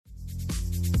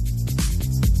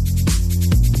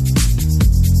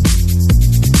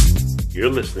You're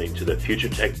listening to the Future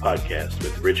Tech Podcast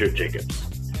with Richard Jacobs.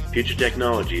 Future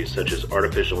technologies such as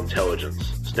artificial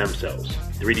intelligence, stem cells,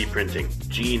 3D printing,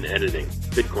 gene editing,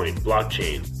 Bitcoin,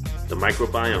 blockchain, the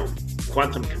microbiome,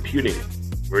 quantum computing,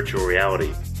 virtual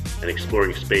reality, and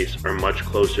exploring space are much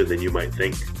closer than you might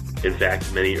think. In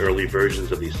fact, many early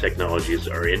versions of these technologies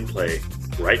are in play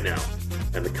right now,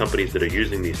 and the companies that are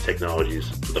using these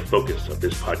technologies are the focus of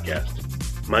this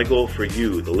podcast. My goal for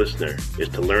you, the listener, is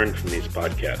to learn from these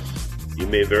podcasts. You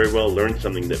may very well learn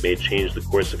something that may change the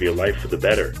course of your life for the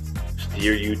better,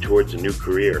 steer you towards a new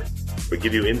career, or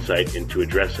give you insight into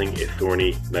addressing a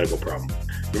thorny medical problem.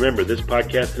 Remember, this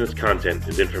podcast and its content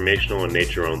is informational in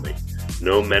nature only.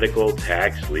 No medical,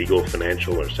 tax, legal,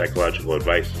 financial, or psychological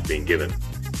advice is being given.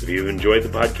 If you've enjoyed the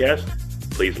podcast,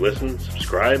 please listen,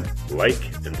 subscribe, like,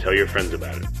 and tell your friends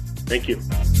about it. Thank you.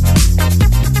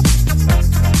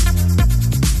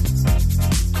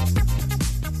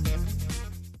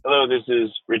 Hello, this is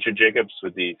Richard Jacobs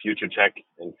with the Future Tech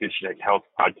and Future Tech Health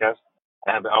podcast.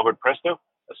 I have Albert Presto,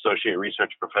 Associate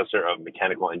Research Professor of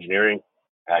Mechanical Engineering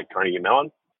at Carnegie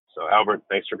Mellon. So, Albert,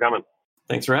 thanks for coming.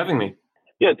 Thanks for having me.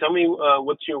 Yeah, tell me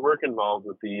what's your work involved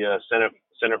with the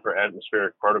Center for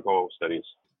Atmospheric Particle Studies?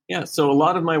 Yeah, so a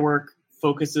lot of my work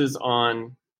focuses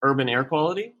on urban air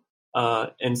quality,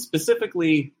 and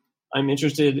specifically, I'm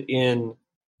interested in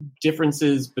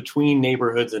differences between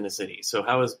neighborhoods in a city. So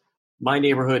how is my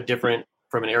neighborhood different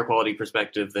from an air quality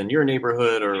perspective than your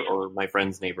neighborhood or my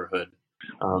friend's neighborhood?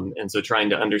 And so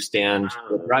trying to understand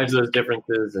what drives those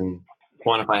differences and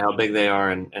quantify how big they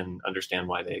are and understand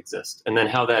why they exist, and then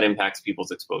how that impacts people's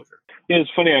exposure. Yeah,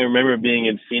 it's funny. I remember being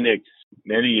in Phoenix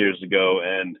many years ago,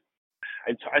 and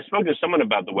I spoke to someone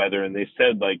about the weather, and they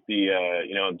said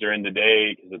during the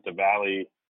day, because it's a valley,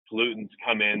 pollutants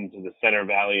come into the center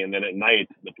valley, and then at night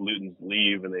the pollutants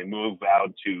leave and they move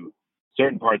out to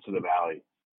certain parts of the valley.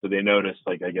 So they noticed,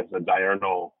 a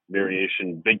diurnal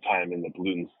variation big time in the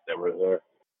pollutants that were there.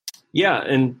 Yeah,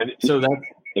 and so that's...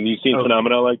 Have you seen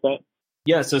phenomena like that?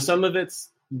 Yeah, so some of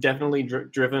it's definitely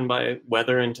driven by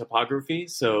weather and topography.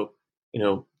 So,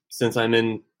 since I'm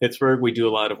in Pittsburgh, we do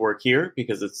a lot of work here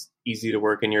because it's easy to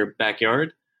work in your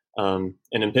backyard. And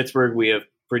in Pittsburgh, we have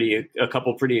a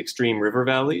couple pretty extreme river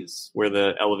valleys where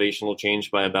the elevation will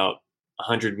change by about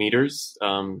 100 meters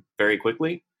very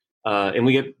quickly. And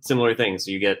we get similar things.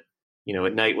 So you get,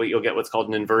 at night, you'll get what's called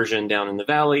an inversion down in the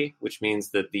valley, which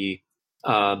means that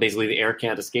basically the air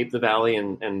can't escape the valley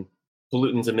and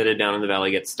pollutants emitted down in the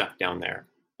valley get stuck down there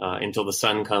until the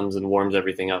sun comes and warms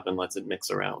everything up and lets it mix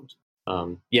around.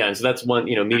 And so that's one,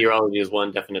 meteorology is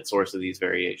one definite source of these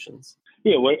variations.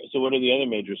 Yeah. So what are the other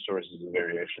major sources of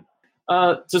variation?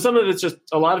 So some of it's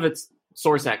a lot of it's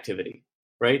source activity,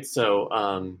 right? So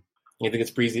I think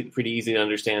it's pretty easy to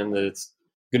understand that it's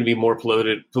going to be more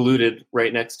polluted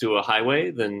right next to a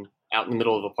highway than out in the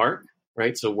middle of a park,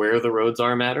 right? So where the roads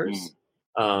are matters.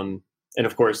 And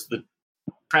of course, the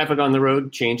traffic on the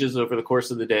road changes over the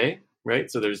course of the day, right?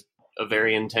 So there's a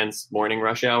very intense morning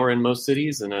rush hour in most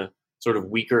cities and a sort of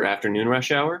weaker afternoon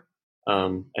rush hour.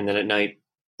 And then at night,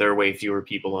 there are way fewer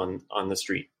people on the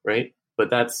street, right? But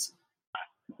that's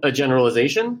a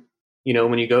generalization.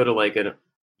 When you go to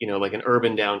an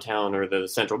urban downtown or the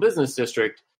central business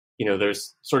district,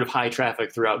 there's sort of high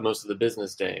traffic throughout most of the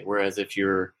business day. Whereas if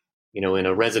you're, in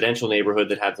a residential neighborhood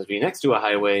that happens to be next to a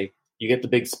highway, you get the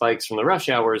big spikes from the rush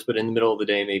hours, but in the middle of the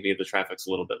day, maybe the traffic's a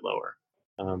little bit lower.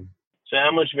 So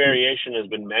how much variation has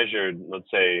been measured, let's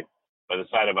say, by the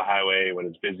side of a highway when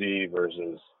it's busy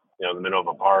versus, in the middle of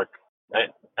a park?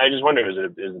 I just wonder, is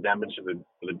it that much of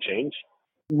a change?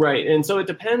 Right. And so it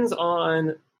depends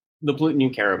on the pollutant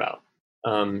you care about.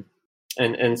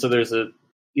 And so there's a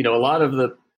lot of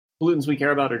the pollutants we care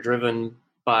about are driven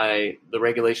by the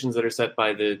regulations that are set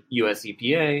by the US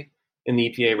EPA, and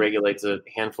the EPA regulates a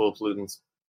handful of pollutants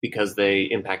because they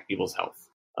impact people's health.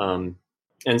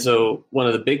 And so one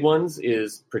of the big ones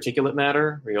is particulate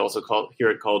matter. We also hear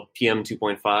it called PM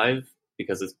 2.5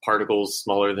 because it's particles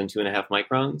smaller than 2.5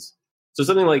 microns. So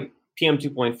something like PM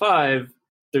 2.5,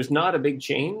 there's not a big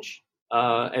change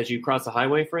as you cross a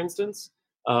highway, for instance,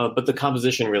 but the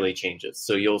composition really changes.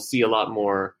 So you'll see a lot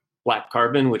more black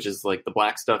carbon, which is like the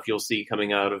black stuff you'll see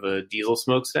coming out of a diesel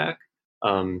smokestack,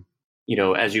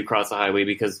 as you cross the highway,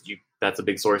 because that's a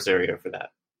big source area for that.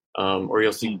 Or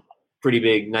you'll see pretty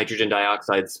big nitrogen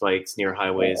dioxide spikes near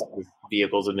highways as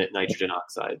vehicles emit nitrogen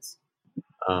oxides.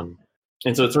 And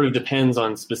so it sort of depends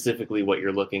on specifically what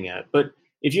you're looking at. But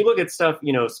if you look at stuff,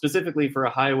 specifically for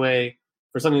a highway,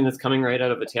 for something that's coming right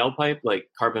out of a tailpipe, like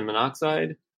carbon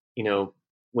monoxide,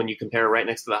 when you compare right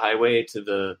next to the highway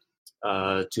to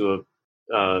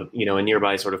a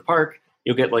nearby sort of park,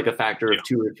 you'll get like a factor of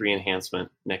 2 or 3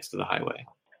 enhancement next to the highway.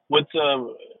 What's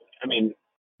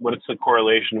what's the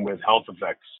correlation with health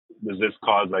effects? Does this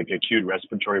cause like acute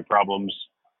respiratory problems,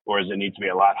 or does it need to be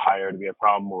a lot higher to be a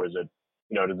problem, or is it,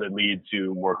 does it lead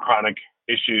to more chronic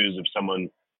issues if someone,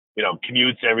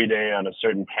 commutes every day on a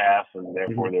certain path and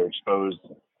therefore they're exposed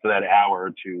for that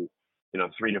hour to,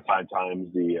 3 to 5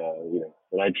 times the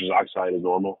nitrous oxide is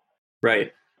normal?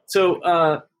 Right.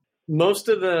 So most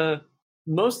of the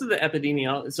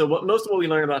epidemiology. So most of what we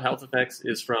learn about health effects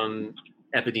is from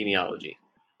epidemiology.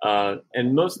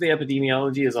 And most of the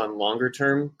epidemiology is on longer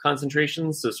term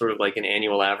concentrations, so sort of like an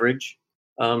annual average,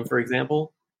 for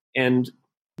example. And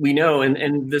we know,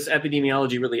 and this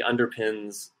epidemiology really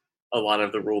underpins a lot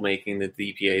of the rulemaking that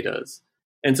the EPA does.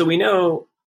 And so we know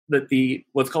that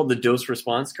what's called the dose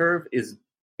response curve is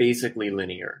basically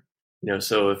linear.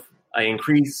 So if I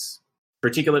increase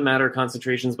particulate matter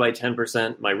concentrations by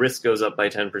 10%, my risk goes up by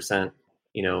 10%,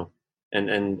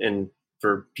 and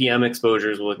for PM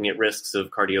exposures, we're looking at risks of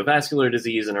cardiovascular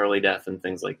disease and early death and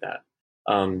things like that.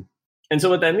 And so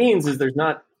what that means is there's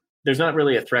not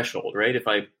really a threshold, right? If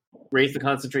I raise the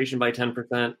concentration by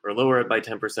 10% or lower it by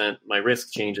 10%, my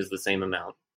risk changes the same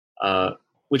amount,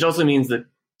 which also means that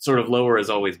sort of lower is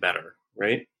always better,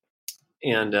 right?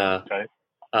 And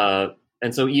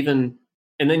and so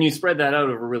and then you spread that out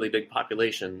over really big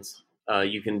populations,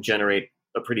 you can generate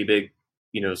a pretty big,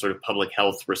 sort of public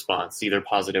health response, either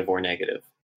positive or negative.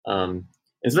 And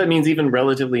so that means even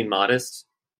relatively modest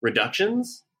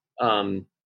reductions can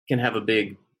have a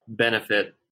big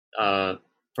benefit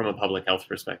from a public health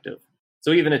perspective.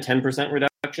 So even a 10%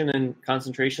 reduction in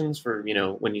concentrations for,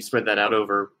 when you spread that out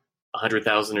over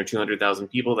 100,000 or 200,000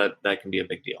 people, that can be a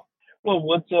big deal. Well,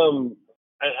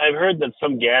 I've heard that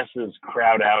some gases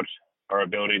crowd out our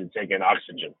ability to take in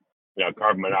oxygen,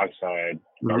 carbon monoxide,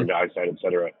 carbon dioxide, et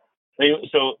cetera.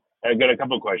 So I've got a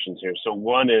couple of questions here. So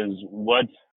one is, what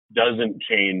doesn't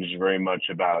change very much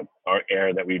about our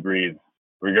air that we breathe,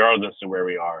 regardless of where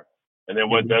we are? And then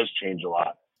what does change a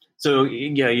lot? So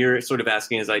yeah, you're sort of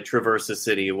asking, as I traverse a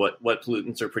city, what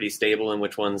pollutants are pretty stable and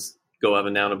which ones go up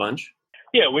and down a bunch?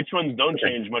 Yeah, which ones don't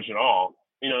change much at all?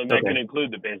 And that can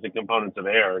include the basic components of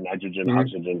air, nitrogen,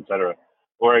 oxygen, et cetera,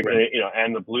 or and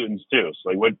the pollutants too. So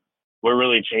like, what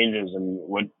really changes, and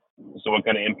what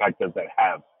kind of impact does that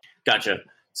have? Gotcha.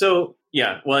 So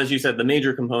yeah, well, as you said, the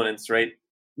major components, right?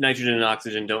 Nitrogen and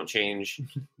oxygen don't change.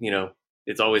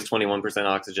 It's always 21%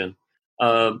 oxygen.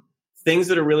 Things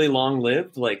that are really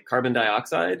long-lived, like carbon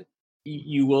dioxide,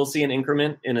 you will see an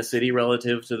increment in a city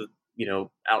relative to,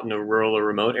 out in a rural or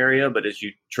remote area. But as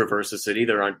you traverse a city,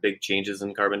 there aren't big changes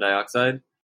in carbon dioxide.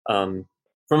 From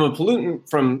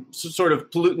sort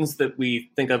of pollutants that we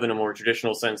think of in a more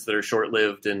traditional sense that are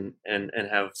short-lived and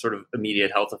have sort of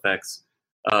immediate health effects,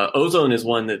 ozone is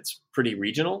one that's pretty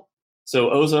regional. So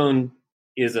ozone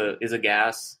is a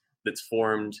gas that's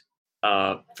formed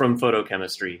from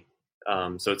photochemistry.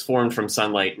 So it's formed from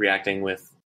sunlight reacting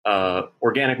with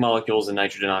organic molecules and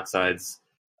nitrogen oxides.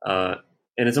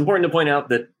 And it's important to point out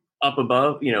that up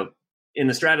above, in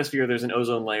the stratosphere, there's an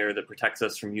ozone layer that protects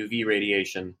us from UV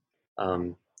radiation.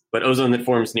 But ozone that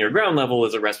forms near ground level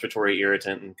is a respiratory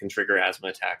irritant and can trigger asthma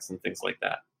attacks and things like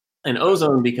that. And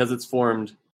ozone, because it's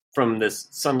formed from this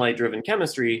sunlight-driven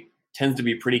chemistry, tends to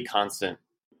be pretty constant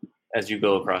as you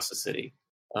go across the city.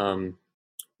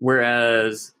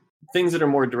 Whereas things that are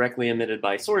more directly emitted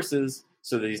by sources,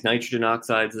 so these nitrogen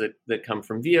oxides that come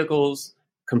from vehicles,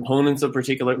 components of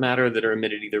particulate matter that are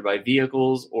emitted either by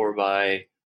vehicles or by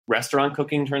restaurant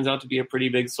cooking turns out to be a pretty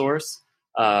big source,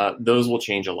 those will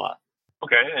change a lot.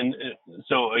 Okay, and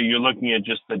so are you looking at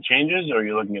just the changes, or are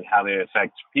you looking at how they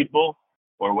affect people,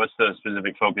 or what's the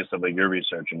specific focus of your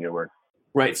research and your work?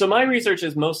 Right, so my research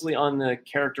is mostly on the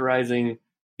characterizing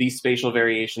these spatial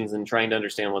variations and trying to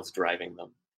understand what's driving them.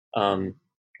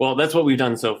 Well, that's what we've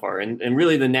done so far, and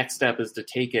really the next step is to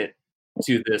take it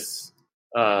to this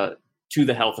to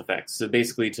the health effects. So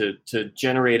basically, to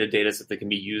generate a data set that can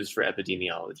be used for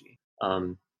epidemiology,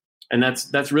 and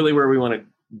that's really where we want to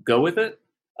go with it.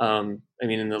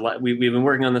 We've been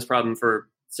working on this problem for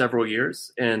several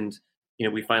years, and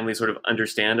we finally sort of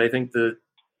understand, I think, the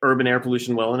urban air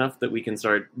pollution well enough that we can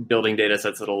start building data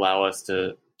sets that allow us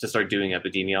to start doing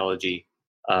epidemiology,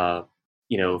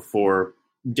 for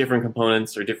different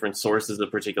components or different sources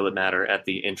of particulate matter at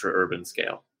the intra-urban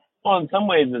scale. Well, in some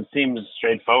ways it seems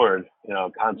straightforward.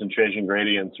 Concentration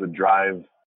gradients would drive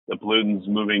the pollutants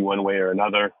moving one way or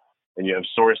another, and you have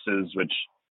sources which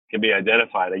can be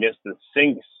identified. I guess the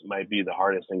sinks might be the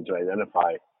hardest thing to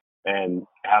identify, and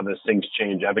how the sinks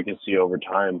change efficacy over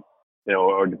time.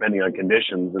 or depending on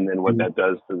conditions, and then what that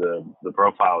does to the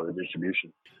profile of the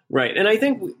distribution. Right. And I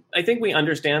think we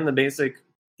understand the basic,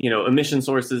 emission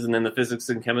sources and then the physics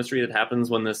and chemistry that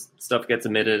happens when this stuff gets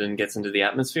emitted and gets into the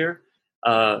atmosphere.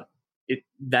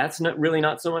 That's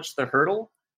not so much the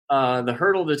hurdle. The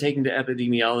hurdle to take into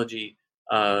epidemiology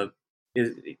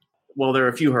is, well, there are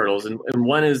a few hurdles, and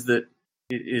one is that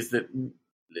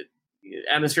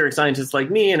atmospheric scientists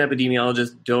like me and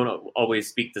epidemiologists don't always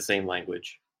speak the same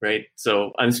language, right?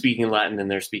 So I'm speaking Latin and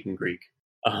they're speaking Greek,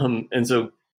 and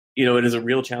so it is a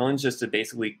real challenge just to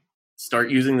basically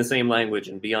start using the same language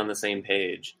and be on the same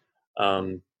page.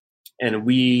 And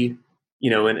we,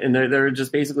 and there are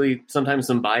just basically sometimes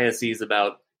some biases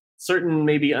about certain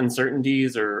maybe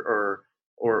uncertainties or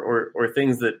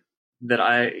things that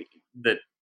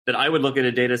I would look at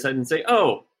a data set and say,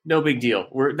 oh, no big deal.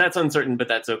 That's uncertain, but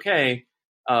that's okay.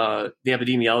 The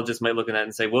epidemiologist might look at that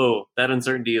and say, whoa, that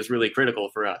uncertainty is really critical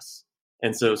for us.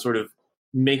 And so sort of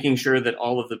making sure that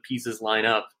all of the pieces line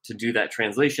up to do that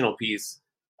translational piece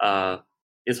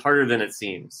is harder than it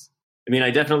seems. I mean,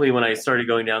 I definitely, when I started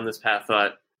going down this path,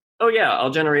 thought, oh yeah, I'll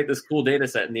generate this cool data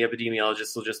set and the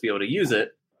epidemiologists will just be able to use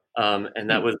it. And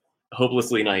that was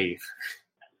hopelessly naive.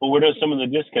 Well, what are some of the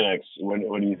disconnects?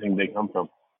 Where do you think they come from?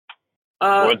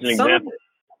 What's an example?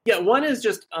 One is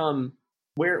just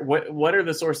what are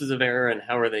the sources of error and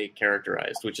how are they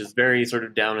characterized, which is very sort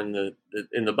of down in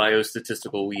the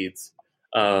biostatistical weeds.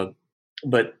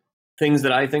 But things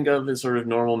that I think of as sort of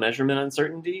normal measurement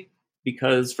uncertainty,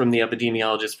 because from the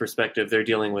epidemiologist's perspective, they're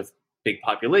dealing with big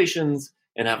populations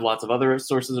and have lots of other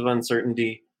sources of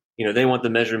uncertainty. They want the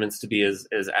measurements to be as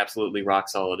absolutely rock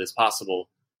solid as possible.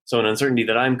 So an uncertainty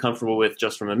that I'm comfortable with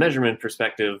just from a measurement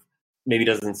perspective maybe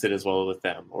doesn't sit as well with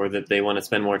them, or that they want to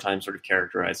spend more time sort of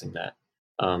characterizing that.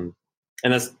 And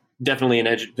that's definitely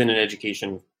been an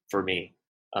education for me.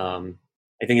 I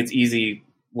think it's easy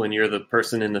when you're the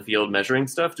person in the field measuring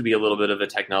stuff to be a little bit of a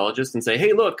technologist and say,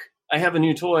 hey, look, I have a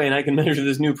new toy and I can measure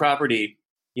this new property.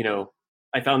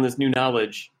 I found this new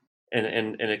knowledge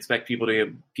and expect people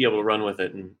to be able to run with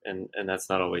it. And that's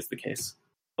not always the case.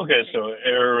 Okay, so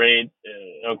error rate.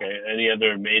 Any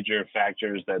other major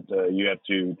factors that you have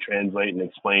to translate and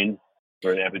explain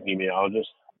for an epidemiologist?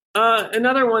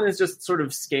 Another one is just sort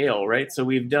of scale, right? So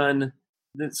we've done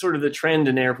the trend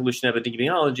in air pollution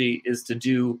epidemiology is to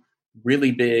do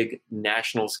really big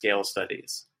national scale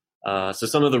studies. So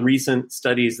some of the recent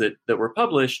studies that were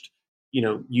published,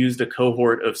 used a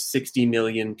cohort of 60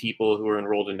 million people who were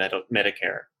enrolled in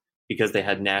Medicare because they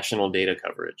had national data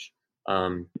coverage.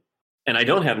 And I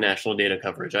don't have national data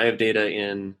coverage. I have data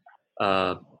in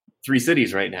 3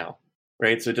 cities right now,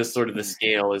 right? So just sort of the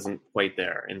scale isn't quite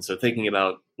there. And so thinking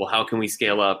about, well, how can we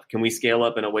scale up? Can we scale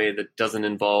up in a way that doesn't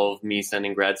involve me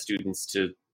sending grad students to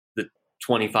the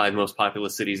 25 most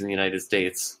populous cities in the United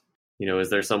States? Is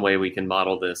there some way we can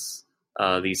model these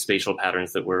spatial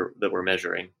patterns that we're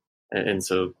measuring? And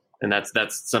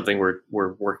that's something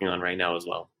we're working on right now as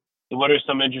well. So what are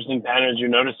some interesting patterns you're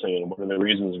noticing, and what are the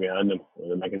reasons behind them, or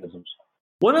the mechanisms?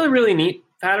 One of the really neat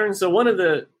patterns. So one of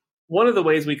the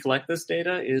ways we collect this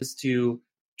data is to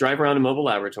drive around a mobile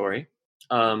laboratory.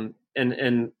 And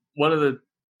one of the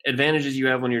advantages you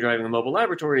have when you're driving a mobile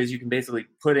laboratory is you can basically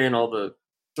put in all the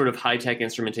sort of high-tech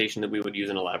instrumentation that we would use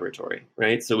in a laboratory,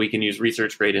 right? So we can use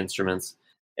research-grade instruments.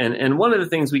 And one of the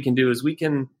things we can do is we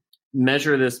can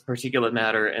measure this particulate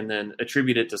matter and then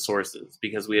attribute it to sources,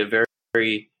 because we have very,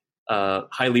 very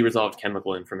highly resolved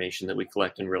chemical information that we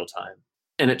collect in real time.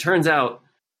 And it turns out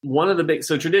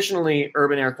so traditionally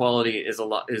urban air quality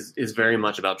is very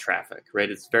much about traffic, right?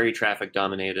 It's very traffic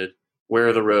dominated. Where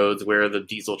are the roads? Where are the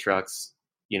diesel trucks?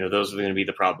 Those are going to be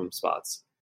the problem spots.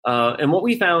 And what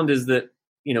we found is that,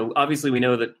 obviously we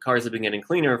know that cars have been getting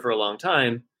cleaner for a long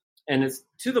time. And it's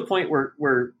to the point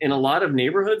where in a lot of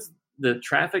neighborhoods, the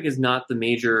traffic is not the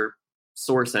major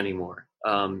source anymore.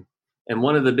 And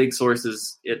one of the big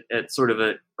sources at sort of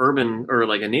an urban or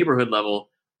like a neighborhood level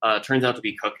turns out to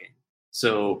be cooking.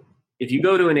 So if you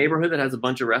go to a neighborhood that has a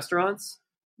bunch of restaurants,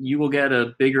 you will get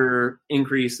a bigger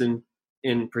increase in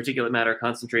particulate matter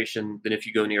concentration than if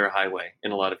you go near a highway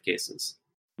in a lot of cases.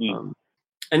 And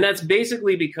that's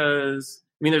basically because,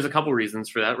 there's a couple reasons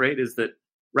for that, right? Is that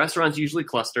restaurants usually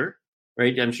cluster,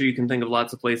 right? I'm sure you can think of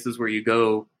lots of places where you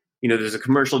go, there's a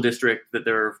commercial district that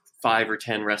there are 5 or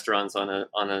 10 restaurants on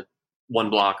a one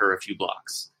block or a few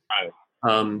blocks. Right.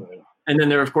 And then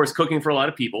they're, of course, cooking for a lot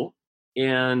of people.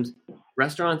 And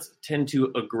restaurants tend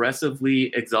to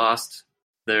aggressively exhaust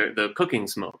the cooking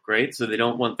smoke, right? So they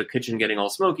don't want the kitchen getting all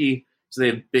smoky. So they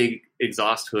have big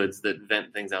exhaust hoods that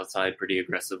vent things outside pretty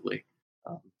aggressively.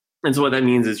 And so what that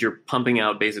means is you're pumping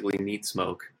out basically meat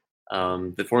smoke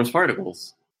that forms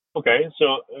particles. Okay,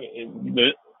 so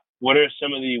what are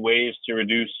some of the ways to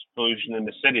reduce pollution in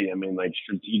the city? I mean, like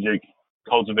strategic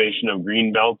cultivation of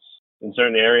green belts in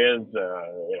certain areas,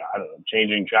 I don't know,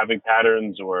 changing traffic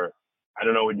patterns, or I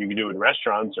don't know what you can do with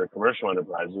restaurants or commercial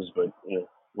enterprises, but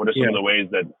what are some of the ways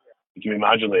that it can be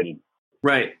modulated?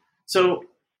 Right. So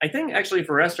I think actually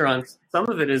for restaurants, some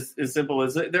of it is as simple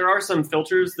as there are some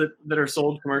filters that are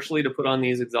sold commercially to put on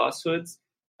these exhaust hoods.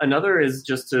 Another is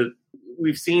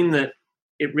we've seen that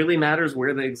it really matters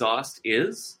where the exhaust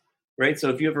is, right? So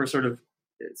if you ever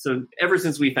ever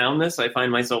since we found this, I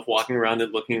find myself walking around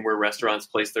and looking where restaurants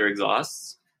place their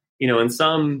exhausts, and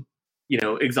some,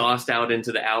 exhaust out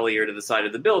into the alley or to the side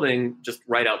of the building, just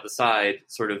right out the side,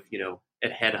 sort of,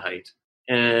 at head height.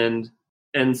 And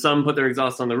some put their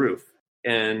exhausts on the roof.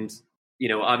 And,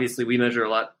 obviously we measure a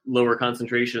lot lower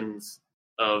concentrations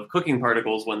of cooking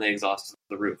particles when they exhaust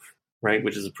the roof, right?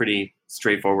 Which is a pretty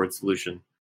straightforward solution.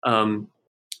 I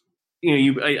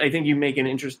think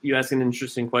you ask an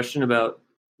interesting question about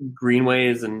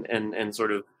greenways and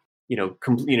sort of, you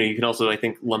can also, I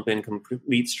think, lump in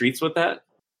complete streets with that.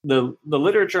 The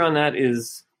literature on that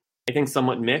is, I think,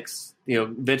 somewhat mixed.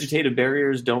 Vegetative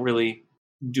barriers don't really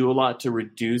do a lot to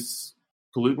reduce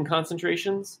pollutant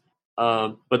concentrations,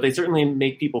 but they certainly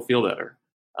make people feel better,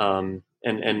 and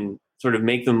sort of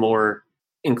make them more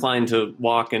inclined to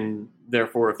walk, and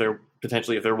therefore, if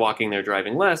they're walking, they're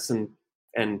driving less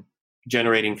and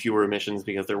generating fewer emissions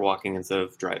because they're walking instead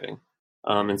of driving.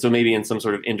 And so maybe in some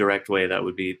sort of indirect way,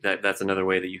 that's another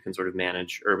way that you can sort of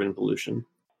manage urban pollution.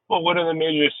 Well, what are the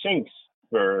major sinks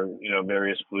for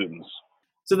various pollutants?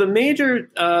 So the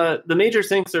major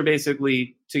sinks are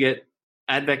basically to get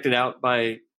advected out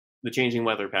by the changing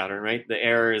weather pattern, right? The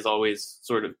air is always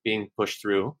sort of being pushed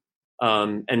through,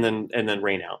 and then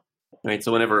rain out, right?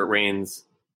 So whenever it rains,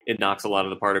 it knocks a lot of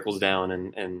the particles down,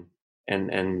 and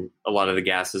a lot of the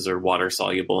gases are water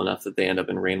soluble enough that they end up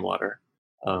in rainwater.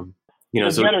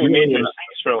 There's got to be major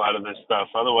sinks for a lot of this stuff.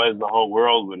 Otherwise, the whole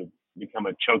world would have become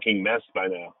a choking mess by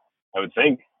now, I would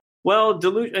think. Well,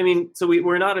 so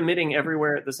we're not emitting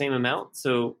everywhere at the same amount.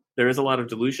 So there is a lot of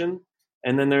dilution.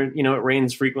 And then it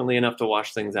rains frequently enough to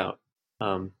wash things out.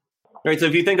 Right. So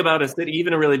if you think about a city,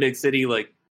 even a really big city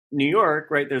like New York,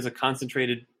 right, there's a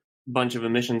concentrated bunch of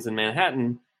emissions in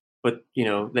Manhattan, but,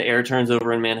 the air turns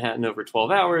over in Manhattan over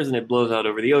 12 hours and it blows out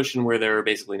over the ocean where there are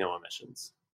basically no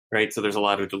emissions. Right. So there's a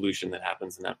lot of dilution that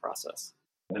happens in that process.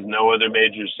 There's no other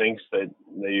major sinks that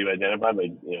you identified,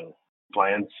 like,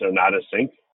 plants are not a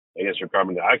sink, I guess, for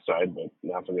carbon dioxide, but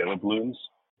not for the other pollutants.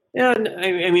 Yeah,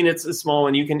 I mean, it's a small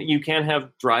one. You can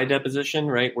have dry deposition,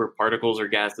 right, where particles or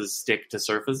gases stick to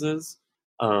surfaces,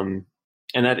 and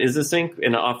that is a sink.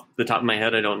 And off the top of my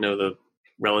head, I don't know the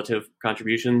relative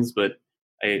contributions, but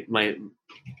my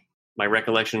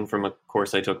recollection from a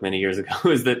course I took many years ago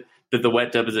is that the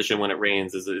wet deposition when it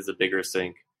rains is a bigger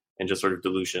sink and just sort of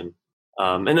dilution.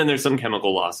 And then there's some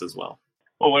chemical loss as well.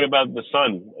 Well, what about the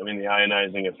sun? I mean, the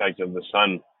ionizing effect of the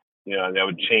sun, that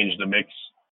would change the mix.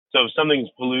 So if something's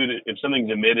polluted, if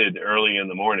something's emitted early in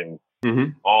the morning,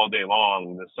 all day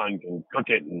long, the sun can cook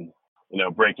it and,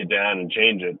 break it down and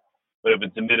change it. But if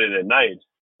it's emitted at night,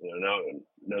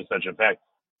 no such effect.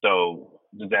 So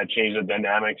does that change the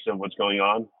dynamics of what's going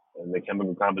on and the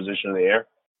chemical composition of the air?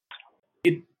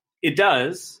 It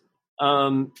does.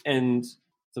 And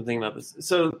something about this.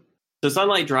 So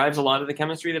sunlight drives a lot of the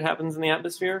chemistry that happens in the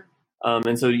atmosphere.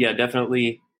 And so, yeah,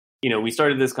 definitely, we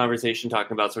started this conversation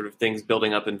talking about sort of things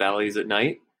building up in valleys at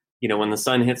night. When the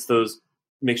sun hits those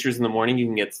mixtures in the morning, you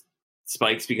can get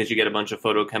spikes because you get a bunch of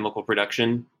photochemical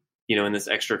production, in this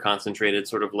extra concentrated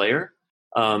sort of layer.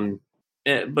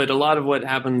 But a lot of what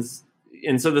happens,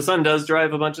 and so the sun does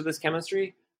drive a bunch of this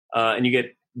chemistry, and you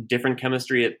get different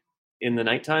chemistry in the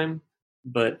nighttime,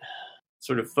 but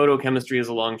sort of photochemistry is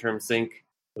a long-term sink.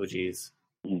 Oh, geez.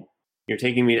 You're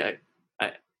taking me to...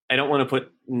 I don't want to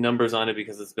put numbers on it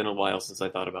because it's been a while since I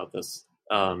thought about this.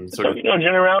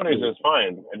 Generalities is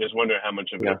fine. I just wonder how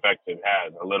much of an effect it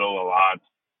has. A little, a lot,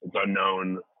 it's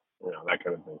unknown, that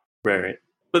kind of thing. Right.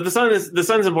 But the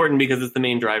sun's important because it's the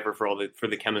main driver for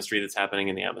the chemistry that's happening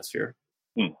in the atmosphere.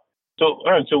 So,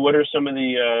 all right. So, what are some of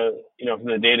the from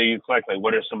the data you collect? Like,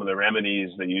 what are some of the remedies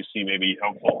that you see may be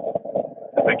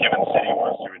helpful if a given city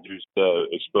wants to reduce the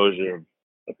exposure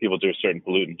of people to a certain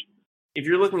pollutant? If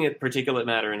you're looking at particulate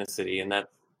matter in a city, and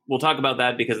we'll talk about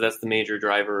that because that's the major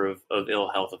driver of ill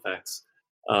health effects.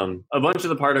 A bunch of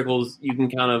the particles you can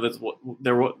count of as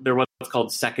they're what's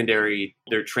called secondary.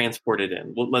 They're transported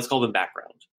in. Let's call them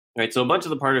background. Right. So a bunch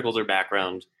of the particles are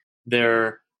background. They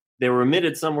were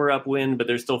emitted somewhere upwind, but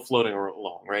they're still floating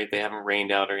along. Right. They haven't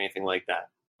rained out or anything like that.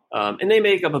 And they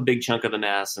make up a big chunk of the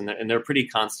mass, and they're pretty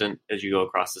constant as you go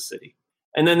across the city.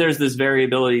 And then there's this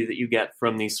variability that you get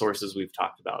from these sources we've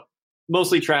talked about.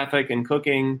 Mostly traffic and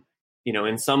cooking.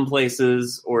 In some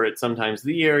places or at some times of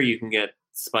the year, you can get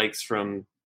spikes from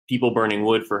people burning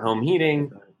wood for home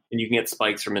heating, and you can get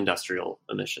spikes from industrial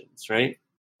emissions, right?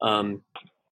 And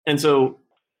so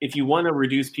if you want to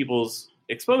reduce people's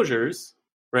exposures,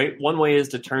 right, one way is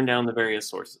to turn down the various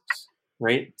sources,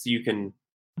 right? So you can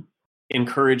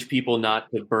encourage people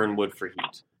not to burn wood for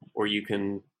heat, or you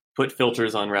can put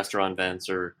filters on restaurant vents,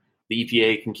 or the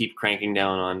EPA can keep cranking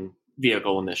down on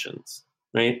vehicle emissions,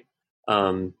 right?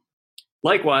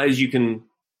 Likewise, you can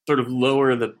sort of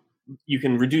you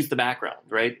can reduce the background,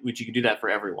 right? Which you can do that for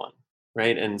everyone,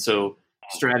 right? And so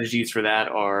strategies for that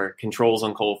are controls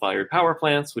on coal-fired power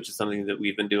plants, which is something that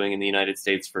we've been doing in the United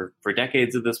States for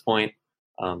decades at this point.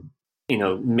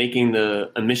 Making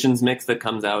the emissions mix that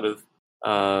comes out of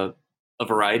a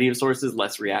variety of sources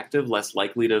less reactive, less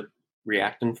likely to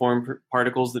react and form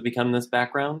particles that become this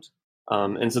background.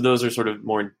 And so those are sort of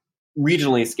more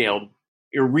regionally scaled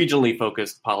or regionally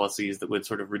focused policies that would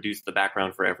sort of reduce the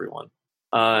background for everyone.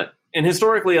 And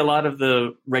historically, a lot of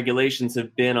the regulations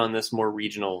have been on this more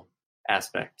regional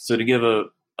aspect. So to give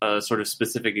a sort of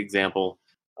specific example,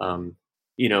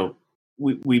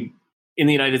 we in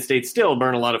the United States still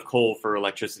burn a lot of coal for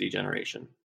electricity generation.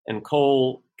 And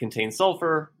coal contains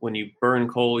sulfur. When you burn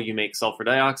coal, you make sulfur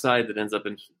dioxide that ends up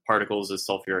in particles as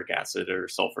sulfuric acid or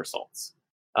sulfur salts.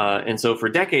 And so for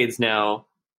decades now,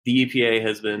 the EPA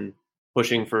has been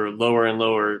pushing for lower and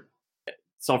lower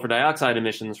sulfur dioxide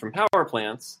emissions from power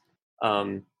plants.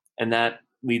 And that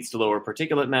leads to lower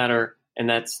particulate matter, and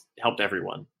that's helped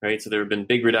everyone, right? So there have been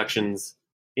big reductions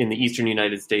in the eastern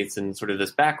United States in sort of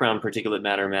this background particulate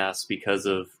matter mass because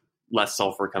of less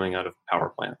sulfur coming out of power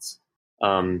plants.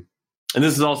 And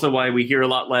this is also why we hear a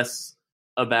lot less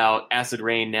about acid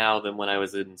rain now than when I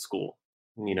was in school.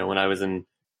 When I was in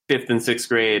 5th and 6th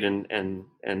grade and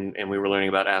we were learning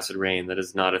about acid rain, that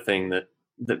is not a thing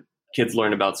that kids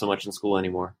learn about so much in school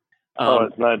anymore.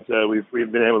 It's not.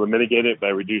 We've been able to mitigate it by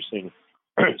reducing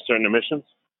certain emissions.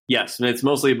 Yes, and it's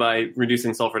mostly by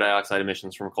reducing sulfur dioxide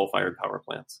emissions from coal-fired power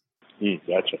plants.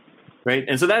 Gotcha. Right,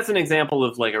 and so that's an example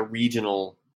of like a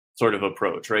regional sort of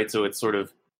approach, right? So it's sort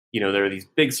of, there are these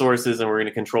big sources, and we're going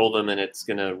to control them, and it's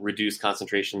going to reduce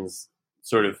concentrations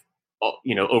sort of,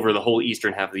 over the whole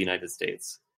eastern half of the United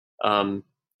States. And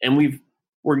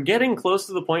we're getting close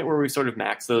to the point where we've sort of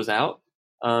maxed those out.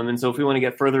 And so if we want to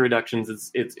get further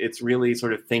reductions, it's really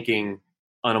sort of thinking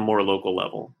on a more local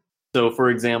level. So, for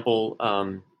example,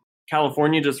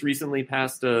 California just recently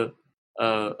passed a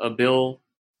bill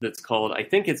that's called, I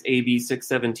think it's AB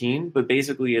 617, but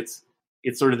basically it's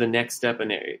sort of the next step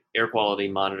in air quality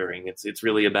monitoring. It's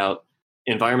really about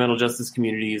environmental justice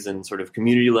communities and sort of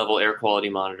community level air quality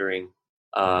monitoring.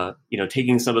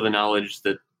 Taking some of the knowledge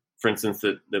that, for instance,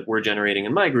 that we're generating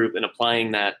in my group and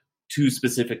applying that to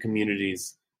specific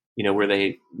communities, where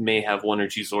they may have one or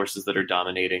two sources that are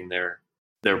dominating their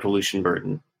pollution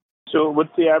burden. So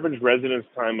what's the average residence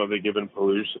time of a given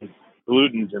pollutant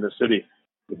in a city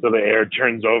until the air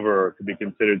turns over or could be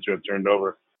considered to have turned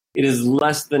over? It is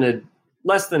less than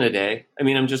a day. I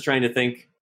mean, I'm just trying to think,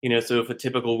 so if a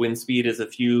typical wind speed is a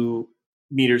few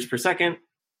meters per second,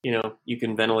 you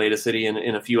can ventilate a city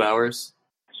in a few hours.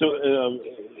 So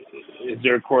is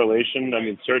there a correlation? I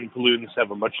mean, certain pollutants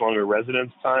have a much longer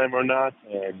residence time or not?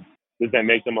 And does that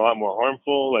make them a lot more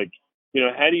harmful? Like,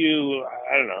 how do you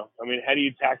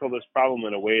tackle this problem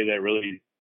in a way that really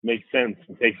makes sense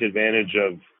and takes advantage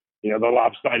of, the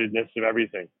lopsidedness of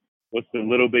everything? What's the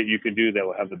little bit you can do that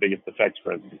will have the biggest effects,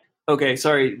 for instance? Okay,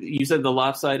 sorry, you said the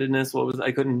lopsidedness. What was?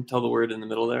 I couldn't tell the word in the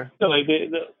middle there. No, like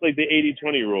the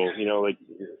 80-20 rule.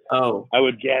 Oh, I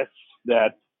would guess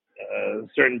that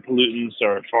certain pollutants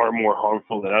are far more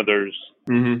harmful than others.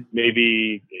 Mm-hmm.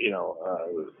 Maybe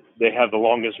they have the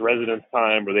longest residence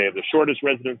time, or they have the shortest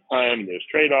residence time. There's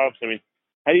trade-offs. I mean,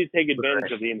 how do you take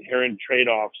advantage of the inherent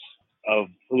trade-offs of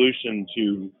pollution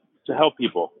to help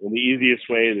people in the easiest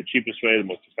way, the cheapest way, the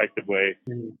most effective way?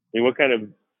 Mm-hmm. I mean, what kind of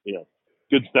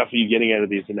good stuff are you getting out of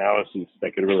these analyses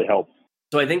that could really help?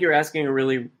 So I think you're asking a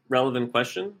really relevant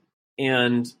question,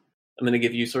 and I'm going to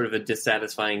give you sort of a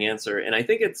dissatisfying answer. And I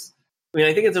think it's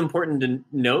important to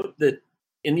note that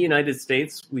in the United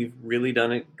States, we've really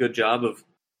done a good job of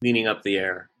cleaning up the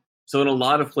air. So in a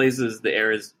lot of places, the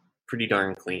air is pretty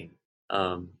darn clean.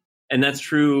 And that's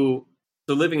true.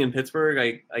 So living in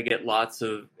Pittsburgh, I get lots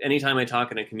of, anytime I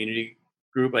talk in a community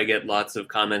group, I get lots of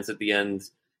comments at the end,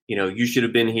 you should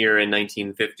have been here in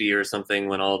 1950 or something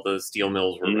when all the steel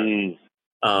mills were running.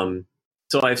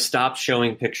 So I've stopped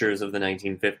showing pictures of the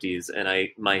 1950s, and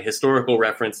my historical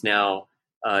reference now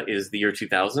is the year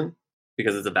 2000,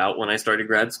 because it's about when I started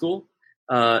grad school.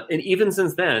 And even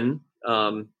since then,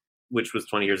 which was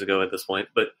 20 years ago at this point,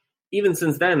 but even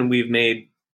since then, we've made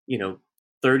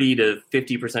 30 to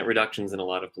 50% reductions in a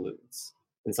lot of pollutants,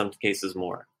 in some cases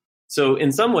more. So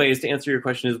in some ways, to answer your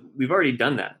question, is we've already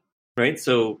done that, right?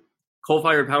 So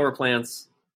coal-fired power plants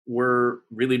were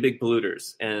really big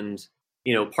polluters, and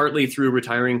partly through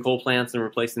retiring coal plants and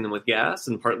replacing them with gas,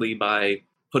 and partly by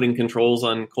putting controls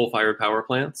on coal-fired power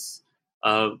plants,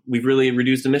 we've really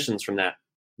reduced emissions from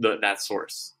that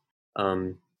source.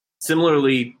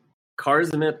 Similarly,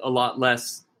 cars emit a lot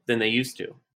less than they used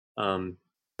to.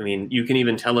 You can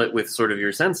even tell it with sort of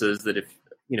your senses that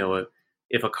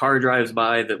if a car drives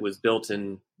by that was built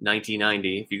in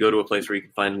 1990, if you go to a place where you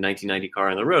can find a 1990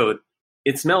 car on the road,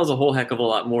 it smells a whole heck of a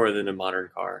lot more than a modern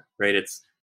car, right?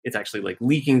 It's actually like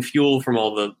leaking fuel from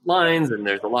all the lines, and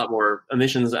there's a lot more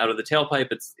emissions out of the tailpipe.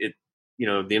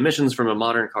 The emissions from a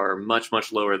modern car are much,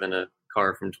 much lower than a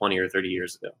car from 20 or 30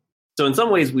 years ago. So in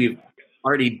some ways, we've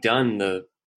already done the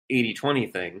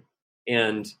 80-20 thing,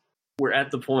 and we're at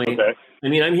the point. Okay.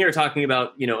 I'm here talking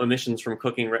about emissions from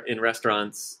cooking in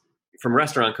restaurants, from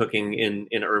restaurant cooking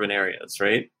in urban areas,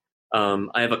 right?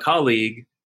 I have a colleague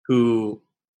who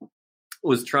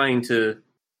was trying to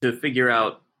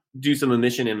do some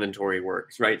emission inventory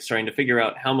work, right? Trying to figure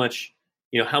out how much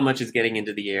is getting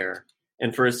into the air.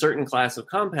 And for a certain class of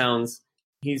compounds,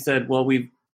 he said, well,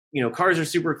 cars are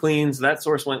super clean, so that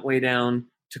source went way down.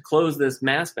 To close this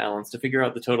mass balance, to figure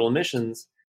out the total emissions,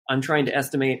 I'm trying to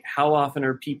estimate how often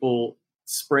are people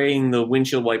spraying the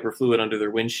windshield wiper fluid under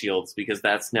their windshields, because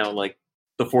that's now like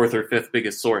the fourth or fifth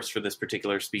biggest source for this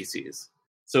particular species.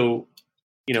 So,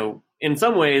 in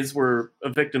some ways, we're a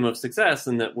victim of success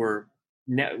in that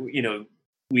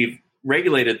we've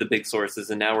regulated the big sources,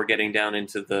 and now we're getting down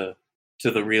into the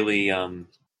really,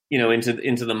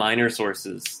 into the minor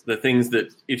sources, the things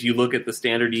that if you look at the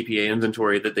standard EPA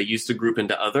inventory that they used to group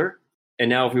into other, and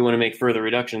now if we want to make further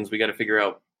reductions, we got to figure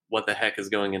out what the heck is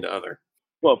going into other.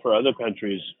 Well, for other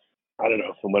countries, I don't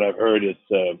know. From what I've heard, it's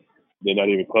they're not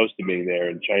even close to being there,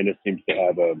 and China seems to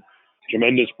have a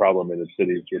tremendous problem in its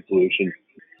cities with pollution.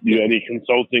 Do you do any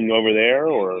consulting over there,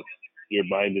 or your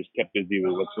mind is kept busy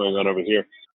with what's going on over here?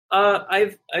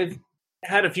 I've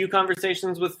had a few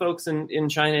conversations with folks in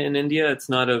China and India. It's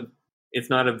not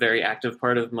a very active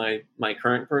part of my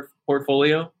current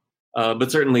portfolio,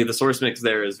 but certainly the source mix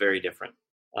there is very different.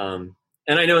 And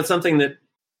I know it's something that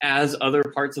as other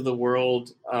parts of the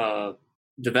world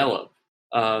develop,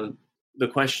 the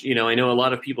question, I know a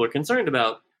lot of people are concerned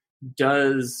about,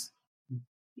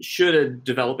 should a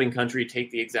developing country take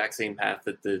the exact same path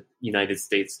that the United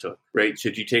States took, right?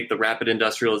 Should you take the rapid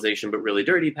industrialization but really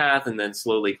dirty path and then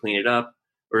slowly clean it up?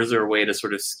 Or is there a way to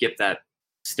sort of skip that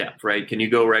step, right? Can you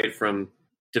go right from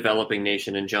developing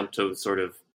nation and jump to sort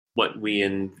of what we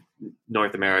in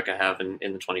North America have in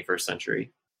the 21st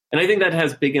century? And I think that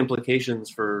has big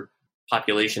implications for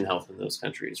population health in those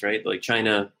countries, right? Like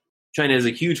China has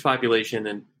a huge population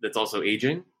and that's also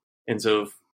aging. And so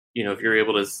if you're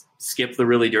able to skip the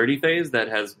really dirty phase, that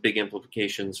has big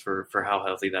implications for how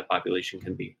healthy that population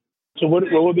can be. So what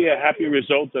would be a happy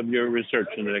result of your research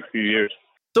in the next few years?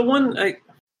 So I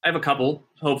have a couple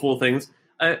hopeful things.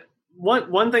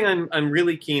 One thing I'm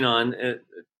really keen on,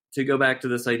 to go back to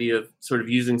this idea of sort of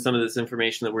using some of this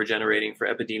information that we're generating for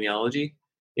epidemiology.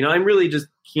 I'm really just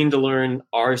keen to learn,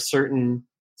 are certain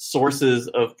sources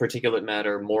of particulate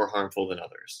matter more harmful than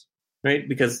others, right?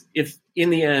 Because if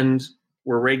in the end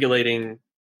we're regulating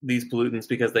these pollutants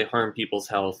because they harm people's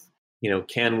health,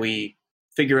 can we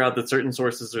figure out that certain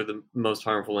sources are the most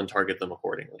harmful and target them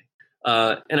accordingly?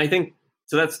 And I think,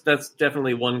 so that's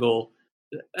definitely one goal.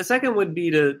 A second would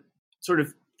be to sort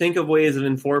of think of ways of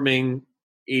informing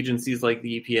agencies like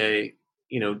the EPA,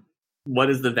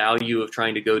 what is the value of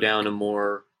trying to go down a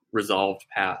more resolved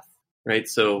path, right?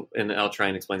 So, and I'll try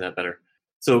and explain that better.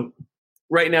 So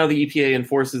right now the EPA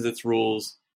enforces its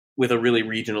rules with a really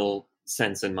regional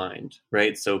sense in mind,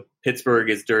 right? So Pittsburgh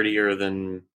is dirtier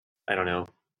than,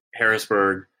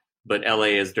 Harrisburg, but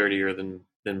LA is dirtier than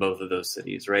both of those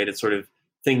cities, right? It's sort of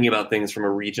thinking about things from a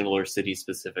regional or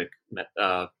city-specific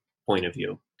point of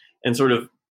view. And sort of,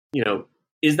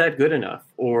 is that good enough?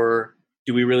 Or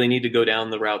do we really need to go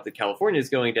down the route that California is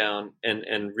going down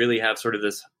and really have sort of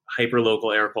this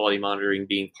hyper-local air quality monitoring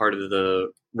being part of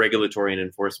the regulatory and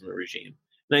enforcement regime?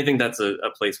 And I think that's a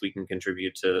place we can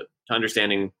contribute to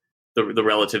understanding the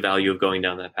relative value of going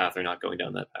down that path or not going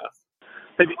down that path.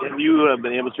 Have you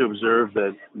been able to observe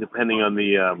that depending on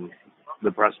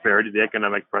the prosperity, the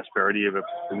economic prosperity of a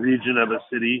region of a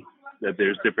city, that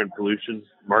there's different pollution,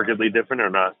 markedly different or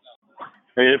not?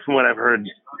 I mean, from what I've heard,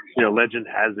 legend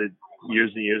has it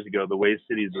years and years ago, the way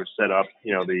cities were set up,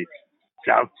 the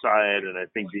south side and I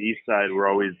think the east side were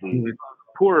always the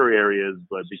poorer areas,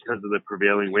 but because of the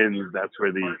prevailing winds, that's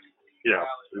where the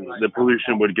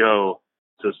pollution would go.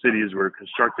 So cities were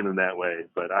constructed in that way.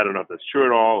 But I don't know if that's true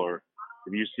at all, or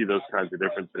if you see those kinds of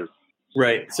differences.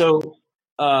 Right. So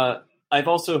I've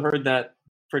also heard that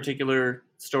particular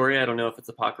story. I don't know if it's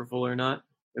apocryphal or not.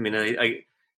 I mean,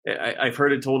 I've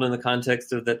heard it told in the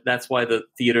context of that's why the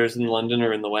theaters in London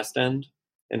are in the West End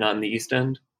and not in the East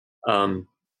End.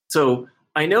 So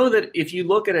I know that if you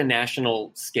look at a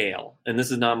national scale, and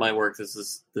this is not my work, this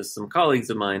is some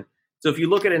colleagues of mine. So if you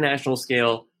look at a national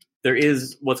scale, there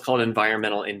is what's called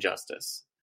environmental injustice.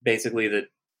 Basically that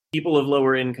people of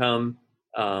lower income,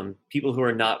 people who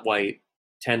are not white,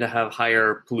 tend to have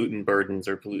higher pollutant burdens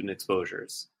or pollutant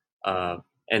exposures.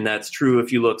 And that's true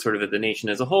if you look sort of at the nation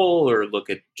as a whole, or look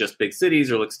at just big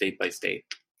cities, or look state by state.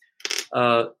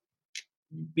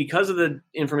 Because of the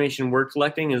information we're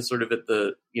collecting is sort of at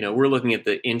the, we're looking at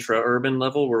the intra-urban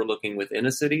level, we're looking within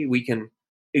a city, we can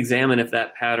examine if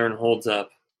that pattern holds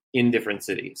up in different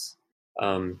cities.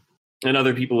 And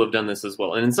other people have done this as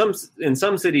well. And in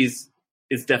some cities,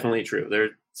 it's definitely true. There are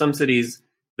some cities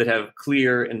that have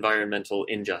clear environmental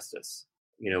injustice,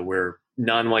 where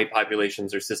non-white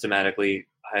populations are systematically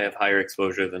have higher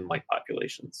exposure than white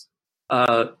populations.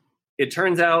 It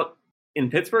turns out in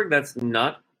Pittsburgh, that's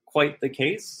not quite the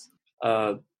case.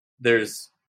 There's,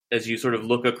 as you sort of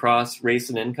look across race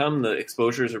and income, the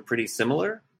exposures are pretty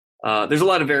similar. There's a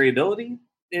lot of variability,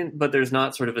 but there's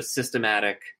not sort of a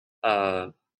systematic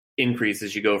increase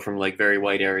as you go from like very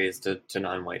white areas to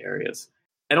non-white areas.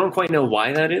 I don't quite know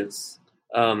why that is.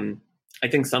 I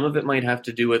think some of it might have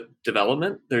to do with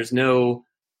development.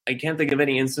 I can't think of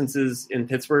any instances in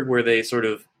Pittsburgh where they sort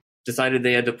of decided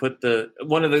they had to put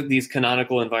these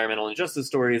canonical environmental injustice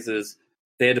stories is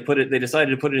they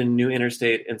decided to put it in a new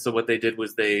interstate. And so what they did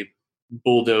was they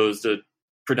bulldozed a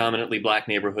predominantly black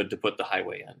neighborhood to put the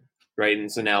highway in. Right.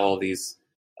 And so now all these,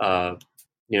 now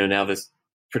this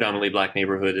predominantly black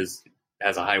neighborhood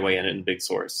has a highway in it and Big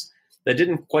Source. That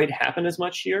didn't quite happen as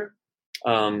much here.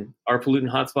 Our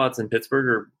pollutant hotspots in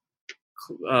Pittsburgh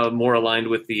are more aligned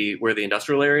with where the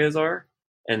industrial areas are,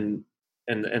 and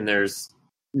there's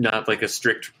not like a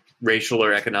strict racial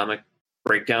or economic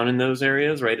breakdown in those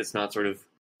areas, right? It's not sort of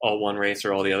all one race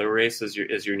or all the other race as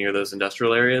you're near those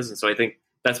industrial areas, and so I think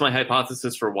that's my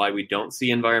hypothesis for why we don't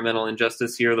see environmental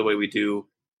injustice here the way we do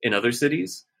in other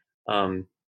cities. But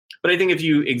I think if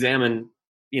you examine,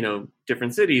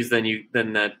 different cities,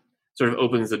 then that sort of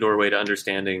opens the doorway to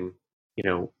understanding,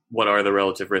 what are the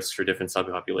relative risks for different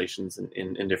subpopulations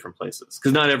in different places?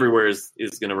 Because not everywhere is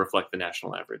going to reflect the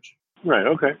national average. Right.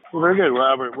 Okay. Well, very good. Well,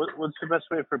 Albert, what's the best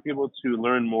way for people to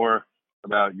learn more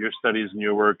about your studies and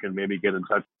your work and maybe get in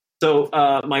touch? So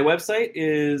my website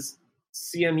is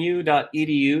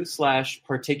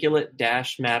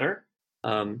cmu.edu/particulate-matter.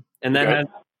 And that has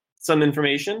some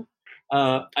information.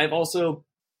 I've also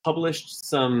published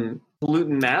some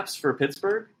pollutant maps for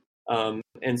Pittsburgh.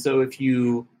 And so if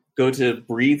you go to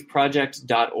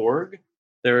breatheproject.org,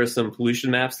 there are some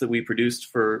pollution maps that we produced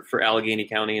for Allegheny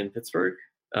County and Pittsburgh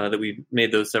that we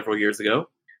made those several years ago.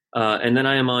 And then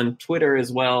I am on Twitter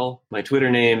as well. My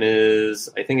Twitter name is,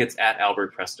 I think it's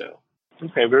 @AlbertPresto.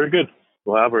 Okay, very good.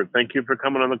 Well, Albert, thank you for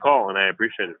coming on the call, and I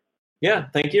appreciate it. Yeah,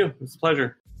 thank you. It's a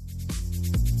pleasure.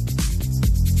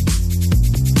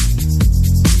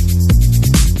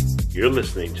 You're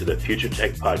listening to the Future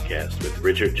Tech Podcast with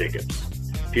Richard Jacobs.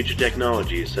 Future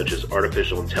technologies such as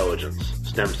artificial intelligence,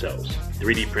 stem cells,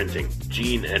 3D printing,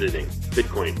 gene editing,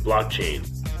 Bitcoin, blockchain,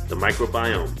 the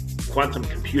microbiome, quantum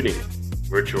computing,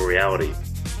 virtual reality,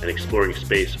 and exploring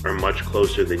space are much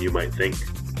closer than you might think.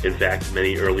 In fact,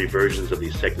 many early versions of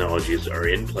these technologies are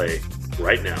in play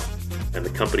right now, and the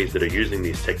companies that are using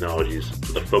these technologies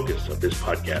are the focus of this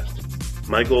podcast.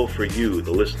 My goal for you,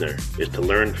 the listener, is to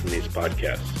learn from these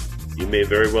podcasts. You may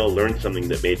very well learn something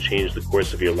that may change the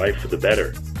course of your life for the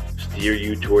better, steer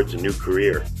you towards a new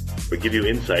career, or give you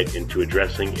insight into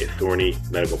addressing a thorny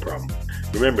medical problem.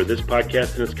 Remember, this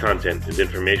podcast and its content is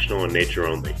informational in nature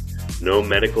only. No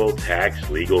medical, tax,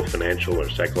 legal, financial, or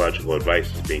psychological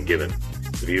advice is being given.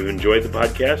 If you've enjoyed the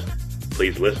podcast,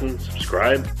 please listen,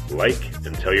 subscribe, like,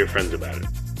 and tell your friends about it.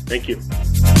 Thank you.